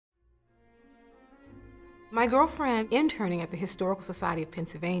My girlfriend, interning at the Historical Society of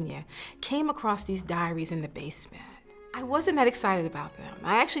Pennsylvania, came across these diaries in the basement. I wasn't that excited about them.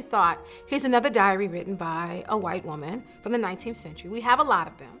 I actually thought, here's another diary written by a white woman from the 19th century. We have a lot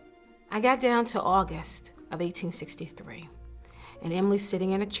of them. I got down to August of 1863, and Emily's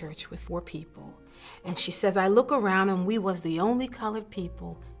sitting in a church with 4 people, and she says, I look around and we was the only colored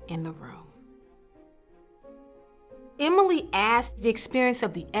people in the room. Emilie asked the experience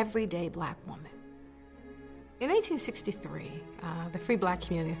of the everyday black woman. In 1863, the free black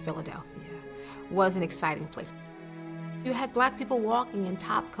community of Philadelphia was an exciting place. You had black people walking in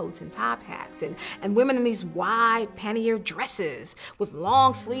top coats and top hats, and women in these wide pannier dresses with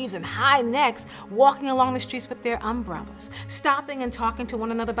long sleeves and high necks walking along the streets with their umbrellas, stopping and talking to one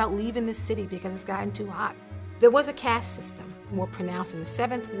another about leaving the city because it's gotten too hot. There was a caste system more pronounced in the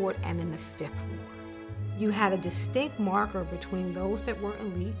 7th Ward and in the 5th Ward. You had a distinct marker between those that were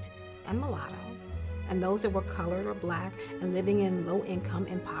elite and mulatto, and those that were colored or black and living in low-income,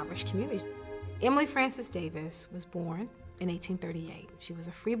 impoverished communities. Emilie Frances Davis was born in 1838. She was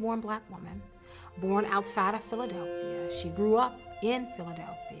a freeborn black woman, born outside of Philadelphia. She grew up in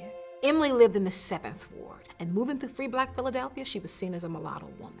Philadelphia. Emilie lived in the 7th Ward, and moving through free black Philadelphia, she was seen as a mulatto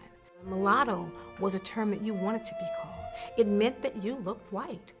woman. Mulatto was a term that you wanted to be called. It meant that you looked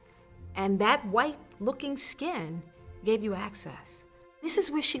white, and that white-looking skin gave you access. This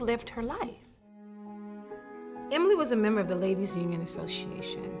is where she lived her life. Emilie was a member of the Ladies Union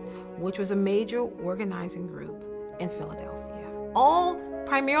Association, which was a major organizing group in Philadelphia. All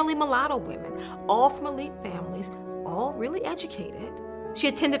primarily mulatto women, all from elite families, all really educated. She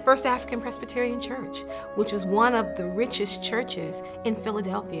attended First African Presbyterian Church, which was one of the richest churches in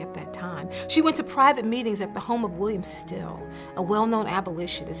Philadelphia at that time. She went to private meetings at the home of William Still, a well-known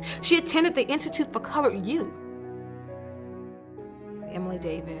abolitionist. She attended the Institute for Colored Youth. Emilie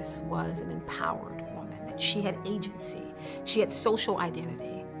Davis was an empowered woman. She had agency. She had social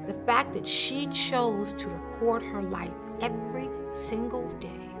identity. The fact that she chose to record her life every single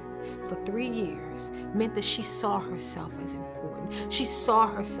day for 3 years meant that she saw herself as important. She saw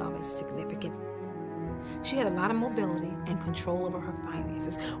herself as significant. She had a lot of mobility and control over her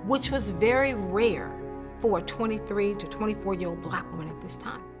finances, which was very rare for a 23 to 24-year-old black woman at this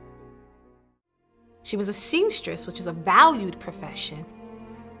time. She was a seamstress, which is a valued profession.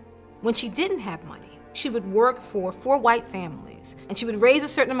 When she didn't have money, she would work for 4 white families, and she would raise a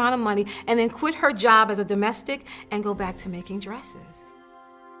certain amount of money and then quit her job as a domestic and go back to making dresses.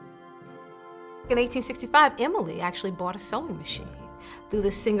 In 1865, Emilie actually bought a sewing machine through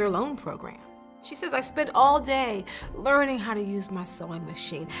the Singer Loan Program. She says, I spent all day learning how to use my sewing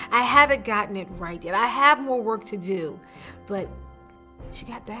machine. I haven't gotten it right yet. I have more work to do. But she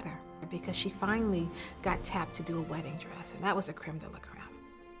got better because she finally got tapped to do a wedding dress, and that was a creme de la creme.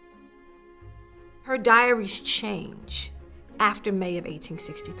 Her diaries change after May of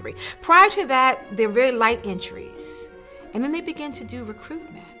 1863. Prior to that, they're very light entries, and then they begin to do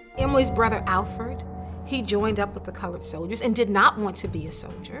recruitment. Emilie's brother Alfred, he joined up with the colored soldiers and did not want to be a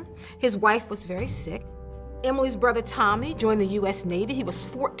soldier. His wife was very sick. Emilie's brother Tommy joined the U.S. Navy. He was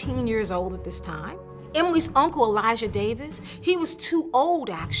 14 years old at this time. Emilie's uncle Elijah Davis, he was too old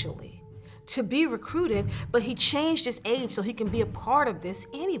actually to be recruited, but he changed his age so he can be a part of this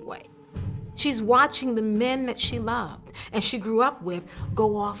anyway. She's watching the men that she loved and she grew up with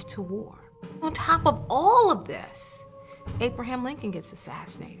go off to war. On top of all of this, Abraham Lincoln gets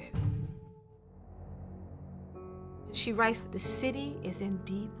assassinated. She writes, the city is in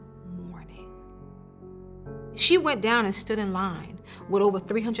deep mourning. She went down and stood in line with over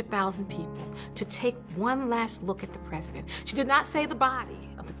 300,000 people to take one last look at the president. She did not say the body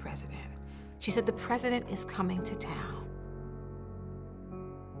of the president. She said the president is coming to town.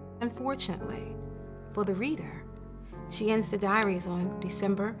 Unfortunately, for the reader, she ends the diaries on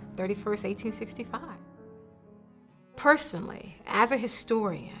December 31st, 1865. Personally, as a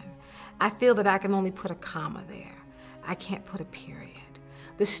historian, I feel that I can only put a comma there. I can't put a period.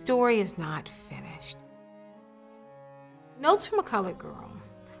 The story is not finished. Notes from a Colored Girl,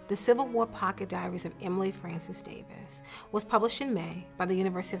 the Civil War Pocket Diaries of Emilie Frances Davis, was published in May by the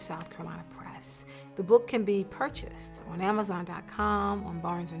University of South Carolina Press. The book can be purchased on Amazon.com, on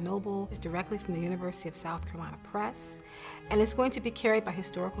Barnes & Noble, it's directly from the University of South Carolina Press, and it's going to be carried by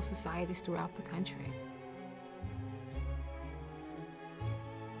historical societies throughout the country.